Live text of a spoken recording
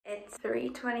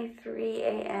3:23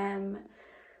 a.m.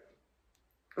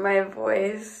 My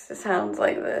voice sounds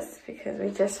like this because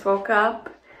we just woke up.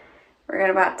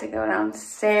 We're about to go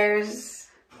downstairs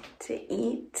to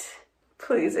eat.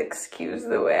 Please excuse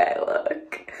the way I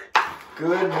look.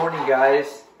 Good morning,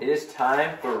 guys. It is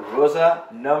time for Rosa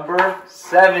number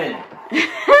 7.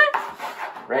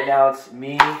 Right now it's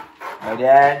me, my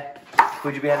dad,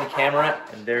 Puja behind the camera,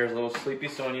 and there's little sleepy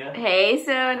Sonia. Hey,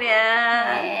 Sonia.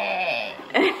 Hey.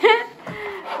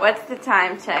 What's the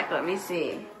time check? Let me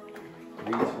see.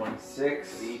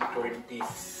 3:26.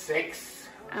 3:26.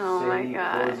 Oh my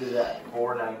God. Closes at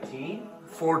 4:19.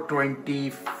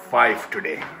 4:25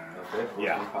 today. Okay, 4:25.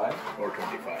 Yeah,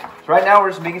 4:25. So right now we're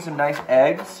just making some nice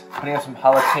eggs, putting on some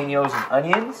jalapenos and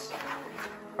onions.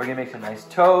 We're gonna make some nice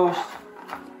toast.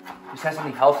 Just have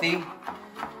something healthy,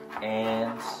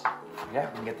 and yeah,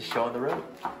 we can get the show on the road.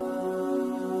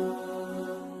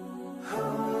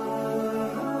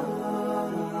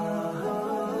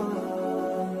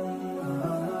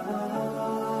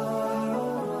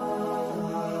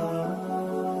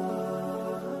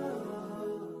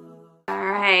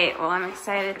 Alright, well, I'm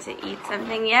excited to eat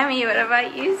something yummy. What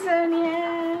about you,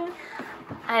 Sonia?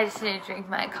 I just need to drink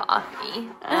my coffee.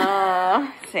 Oh,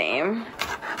 same.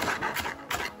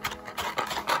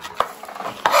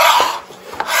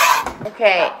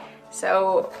 Okay,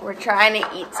 so we're trying to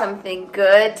eat something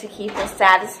good to keep us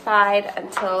satisfied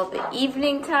until the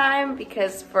evening time,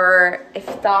 because for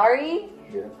iftari,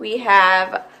 we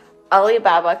have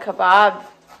Alibaba kebab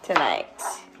tonight.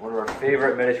 One of our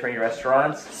favorite Mediterranean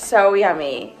restaurants. So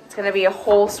yummy. It's gonna be a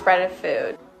whole spread of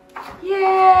food.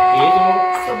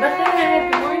 Yay! Good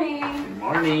morning. Good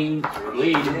morning.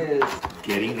 Early. It is.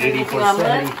 Getting ready for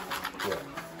Omelette? Sehri.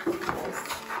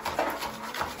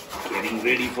 Getting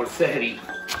ready for Sehri.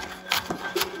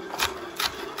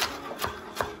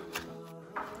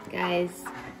 Guys,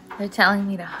 they're telling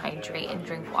me to hydrate and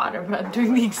drink water, but I'm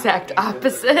doing the exact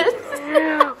opposite.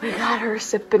 We got her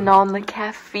sipping on the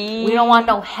caffeine. We don't want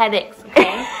no headaches,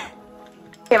 okay?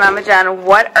 Okay, Mama John,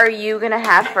 what are you gonna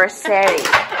have for sari?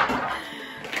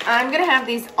 I'm gonna have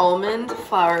these almond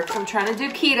flour. I'm trying to do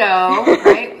keto,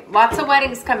 right? Lots of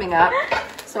weddings coming up.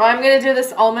 So I'm gonna do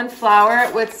this almond flour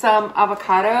with some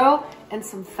avocado and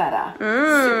some feta.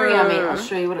 Super yummy. I'll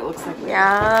show you what it looks like later.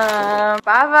 Yeah.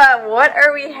 Baba, what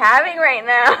are we having right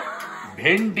now?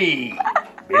 Bhindi.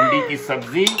 Bhindi ki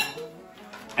sabzi.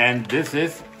 And this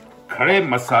is khade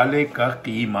masale ka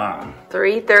keema.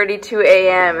 3:32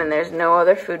 a.m. and there's no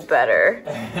other food better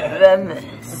than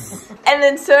this. And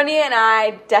then Sonia and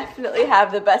I definitely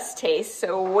have the best taste,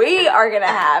 so we are gonna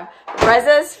have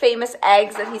Reza's famous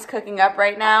eggs that he's cooking up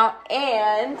right now,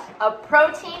 and A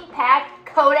protein-packed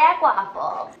Kodak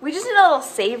waffle. we just need a little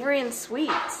savory and sweet.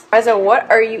 Reza,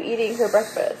 what are you eating for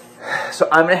breakfast? So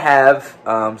I'm gonna have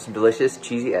some delicious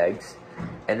cheesy eggs,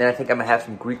 and then I think I'm gonna have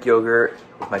some Greek yogurt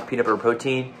with my peanut butter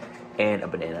protein and a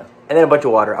banana, and then a bunch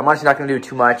of water. I'm honestly not gonna do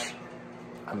too much.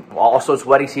 Also, it's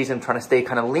wedding season. I'm trying to stay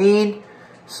kind of lean,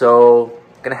 so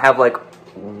I'm gonna have like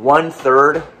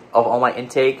 1/3 of all my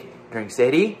intake during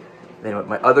Sehri, and then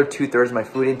my other 2/3 of my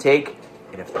food intake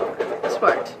in iftar.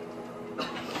 Smart.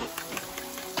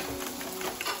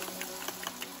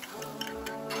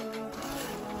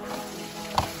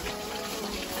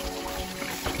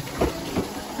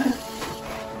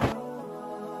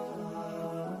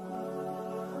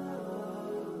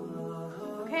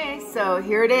 Okay, so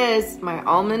here it is. My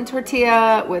almond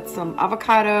tortilla with some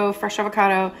avocado, fresh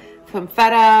avocado, some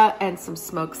feta, and some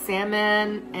smoked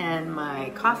salmon, and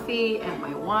my coffee, and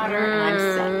my water, and I'm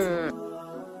set.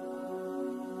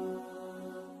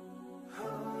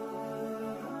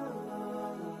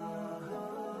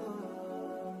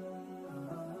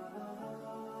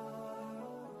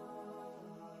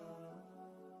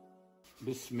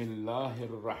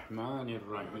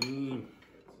 Bismillahirrahmanirrahim.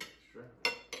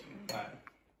 Alright,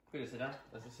 good to sit down.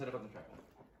 Let's just set up on the tripod.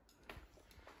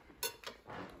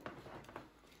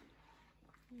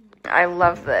 I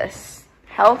love this.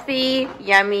 Healthy,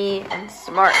 yummy, and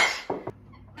smart.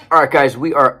 All right, guys,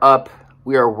 we are up.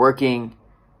 We are working,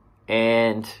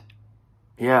 and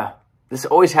yeah, this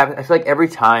always happens. I feel like every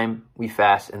time we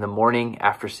fast in the morning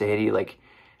after Sehri, like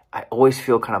I always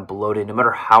feel kind of bloated, no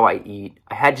matter how I eat.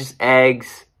 I had just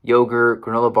eggs, yogurt,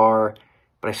 granola bar,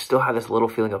 but I still have this little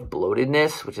feeling of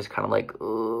bloatedness, which is kind of like,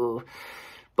 ugh.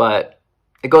 But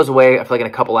it goes away, I feel like in a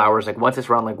couple hours. Like once it's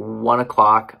around like 1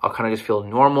 o'clock, I'll kind of just feel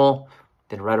normal.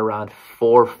 Then right around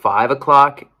 4 or 5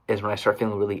 o'clock is when I start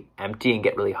feeling really empty and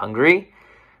get really hungry.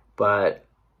 But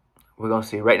we're going to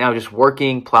see. Right now, just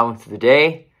working, plowing through the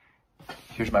day.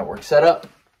 Here's my work setup.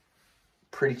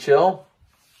 Pretty chill.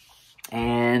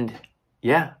 And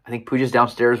yeah, I think Pooja's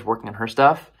downstairs working on her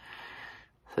stuff.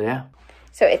 So yeah.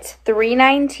 So it's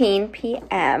 3:19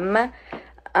 p.m.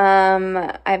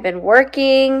 I've been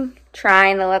working,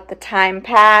 trying to let the time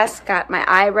pass, got my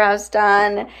eyebrows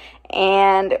done,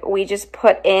 and we just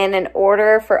put in an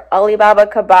order for Alibaba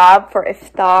kebab for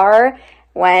iftar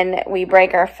when we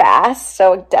break our fast.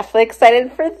 So definitely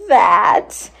excited for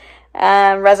that.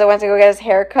 Reza went to go get his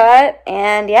haircut,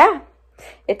 and yeah,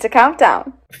 it's a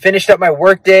countdown. Finished up my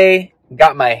work day,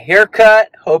 got my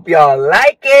haircut. Hope y'all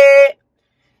like it.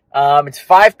 It's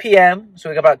 5 p.m., so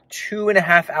we got about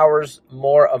 2.5 hours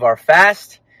more of our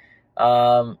fast.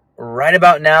 Right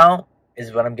about now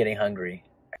is when I'm getting hungry.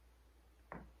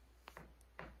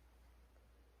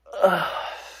 All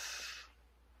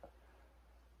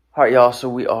right, y'all, so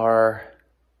we are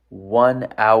 1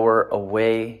 hour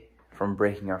away from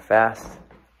breaking our fast.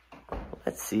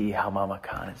 Let's see how Mama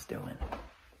Khan is doing.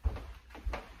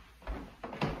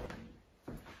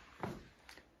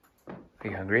 Are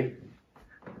you hungry?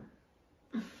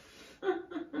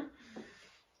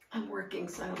 I'm working,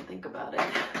 so I don't think about it.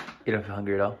 You don't feel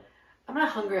hungry at all? I'm not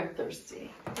hungry, I'm thirsty.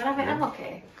 But I mean, I'm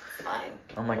okay. It's fine.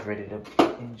 I'm like ready to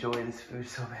enjoy this food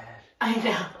so bad. I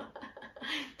know.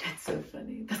 That's so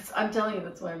funny. I'm telling you,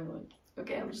 that's why I'm like,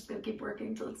 okay, I'm just gonna keep working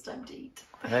until it's time to eat.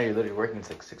 I know, you're literally working, it's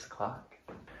like 6 o'clock.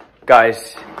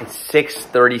 Guys, it's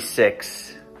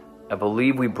 6:36. I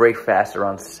believe we break fast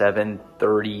around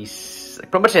 7:30, like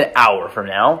pretty much an hour from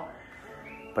now.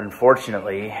 But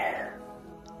unfortunately,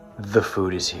 the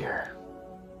food is here.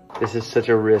 This is such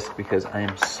a risk because I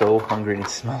am so hungry and it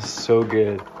smells so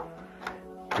good.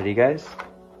 Ready, guys?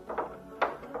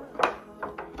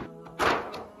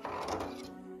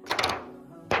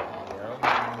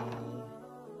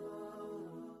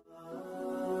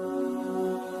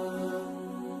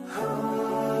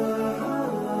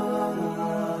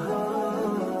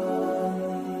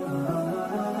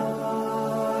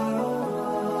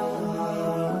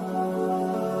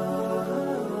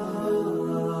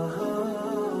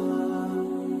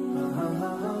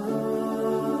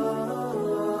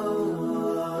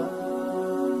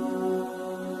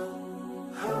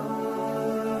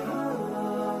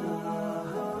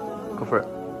 Go for it.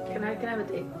 Can I have a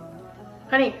date?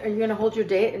 Honey, are you gonna hold your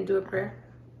date and do a prayer?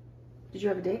 Did you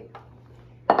have a date?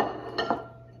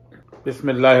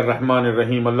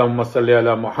 बिस्मिल्लाहिर्रहमानिर्रहीम अल्लाहुम्मा सल्ली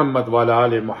अला मोहम्मद व अला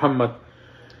आले मोहम्मद।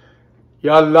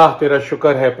 या अल्लाह तेरा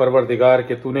शुक्र है परवरदिगार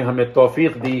कि तूने हमें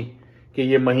तौफीक दी कि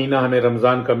ये महीना हमें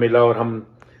रमज़ान का मिला और हम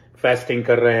फास्टिंग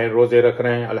कर रहे हैं, रोज़े रख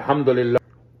रहे हैं। अल्हम्दुलिल्लाह।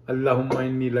 अल्लाहुम्मा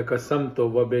इन्नी लका समतु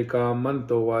व बिका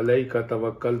आमनतु व अलैका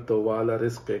तवक्कलतु व अला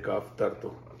रिज़्क़िका अफ़्तरतु।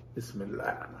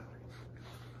 बिस्मिल्लाह।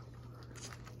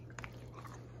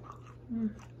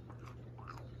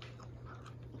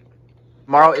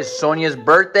 Tomorrow is Sonia's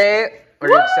birthday. Are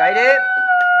you excited?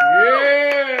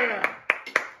 Yeah.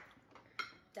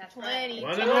 Definitely.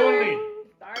 One and only.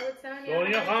 Start with Sonia.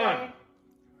 Sonia Khan.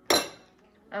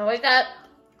 I wake up,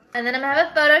 and then I'm gonna have a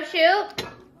photo shoot,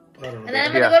 and then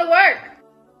I'm gonna Yeah. go to work.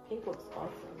 Pink looks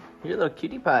awesome. You're a little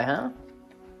cutie pie, huh?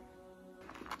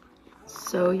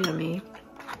 So yummy.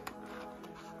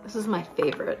 This is my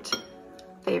favorite.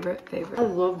 Favorite. I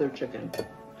love their chicken.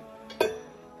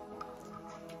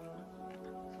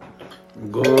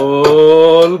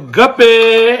 Golgappe.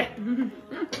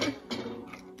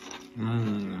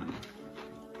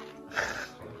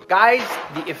 Guys,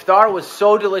 the iftar was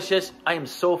so delicious. I am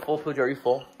so full. Pooja, are you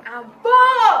full? I'm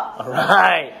full! All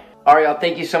right. All right, y'all.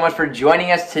 Thank you so much for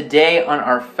joining us today on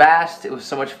our fast. It was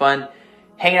so much fun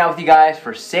hanging out with you guys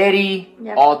for Sehri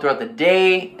all throughout the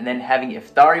day, and then having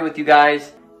iftari with you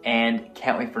guys. And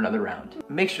can't wait for another round.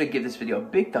 Make sure to give this video a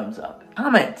big thumbs up,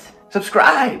 comment,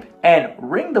 subscribe, and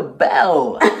ring the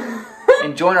bell.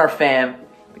 And join our fam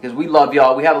because we love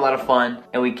y'all. We have a lot of fun,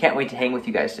 and we can't wait to hang with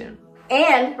you guys soon.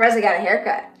 And Reza got a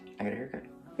haircut. I got a haircut.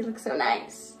 He looks so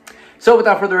nice. So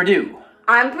without further ado,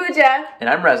 I'm Pooja. and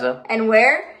I'm Reza. And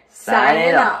we're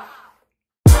Signing signing off.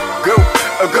 off. Go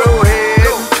ahead.